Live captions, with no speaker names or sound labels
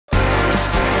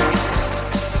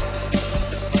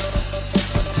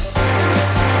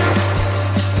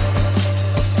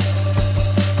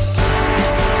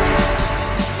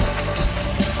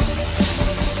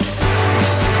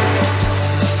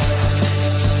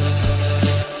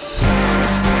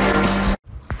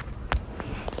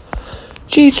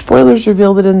GH spoilers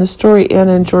reveal that in the story,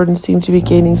 Anna and Jordan seem to be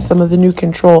gaining some of the new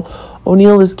control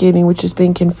O'Neill is gaining, which is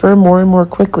being confirmed more and more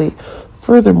quickly.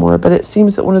 Furthermore, but it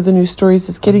seems that one of the new stories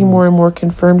is getting more and more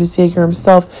confirmed as Yeager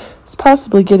himself is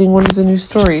possibly getting one of the new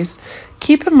stories.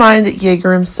 Keep in mind that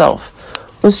Yeager himself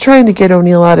was trying to get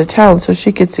O'Neill out of town so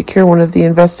she could secure one of the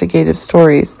investigative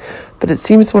stories. But it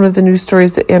seems one of the new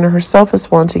stories that Anna herself is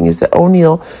wanting is that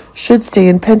O'Neill should stay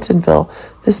in Pentonville.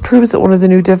 This proves that one of the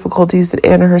new difficulties that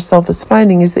Anna herself is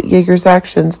finding is that Yeager's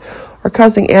actions are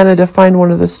causing Anna to find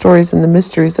one of the stories and the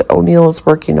mysteries that O'Neill is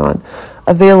working on.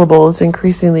 Available is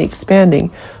increasingly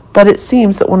expanding. But it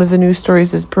seems that one of the new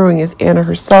stories is brewing as Anna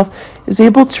herself is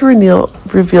able to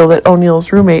reveal that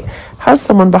O'Neill's roommate has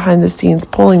someone behind the scenes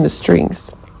pulling the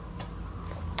strings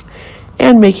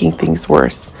and making things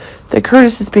worse. That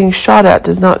Curtis is being shot at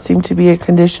does not seem to be a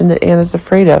condition that Anna's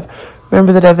afraid of.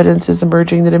 Remember that evidence is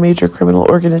emerging that a major criminal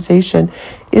organization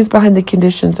is behind the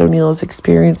conditions O'Neill is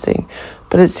experiencing.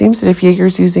 But it seems that if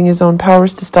Yeager's using his own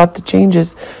powers to stop the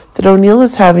changes that O'Neill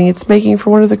is having, it's making for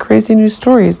one of the crazy new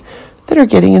stories that are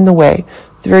getting in the way,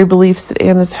 the very beliefs that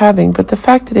Anna's having. But the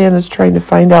fact that Anna's trying to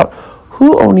find out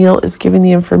who O'Neill is giving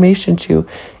the information to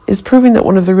is proving that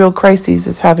one of the real crises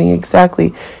is having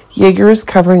exactly Yeager is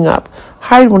covering up,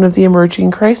 hide one of the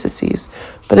emerging crises.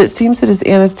 But it seems that as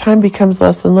Anna's time becomes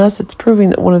less and less, it's proving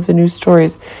that one of the new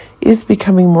stories is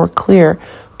becoming more clear.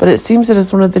 But it seems that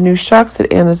as one of the new shocks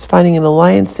that Anna's finding an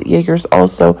alliance that Yeager's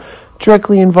also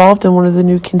directly involved in one of the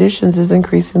new conditions is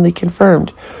increasingly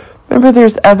confirmed. Remember,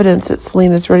 there's evidence that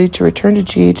Selena is ready to return to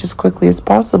GH as quickly as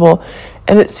possible,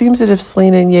 and it seems that if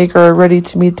Selena and Yeager are ready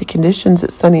to meet the conditions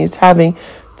that Sonny is having,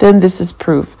 then this is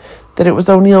proof that it was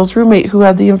O'Neill's roommate who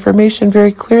had the information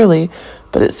very clearly.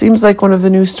 But it seems like one of the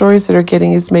new stories that are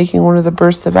getting is making one of the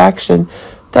bursts of action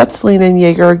that Selena and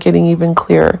Yeager are getting even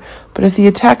clearer. But if the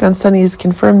attack on Sonny is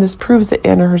confirmed, this proves that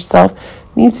Anna herself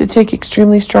needs to take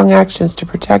extremely strong actions to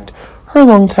protect her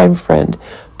longtime friend.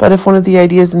 But if one of the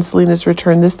ideas in Selena's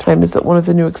return this time is that one of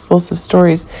the new explosive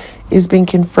stories is being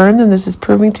confirmed, then this is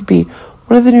proving to be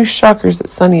one of the new shockers that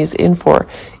Sonny is in for.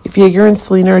 If Yeager and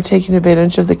Selena are taking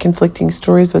advantage of the conflicting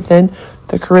stories within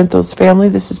the Corinthos family,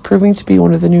 this is proving to be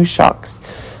one of the new shocks.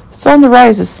 So on the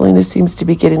rise, as Selena seems to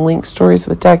be getting linked stories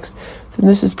with Dex, then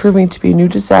this is proving to be a new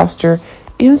disaster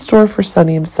in store for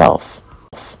Sonny himself.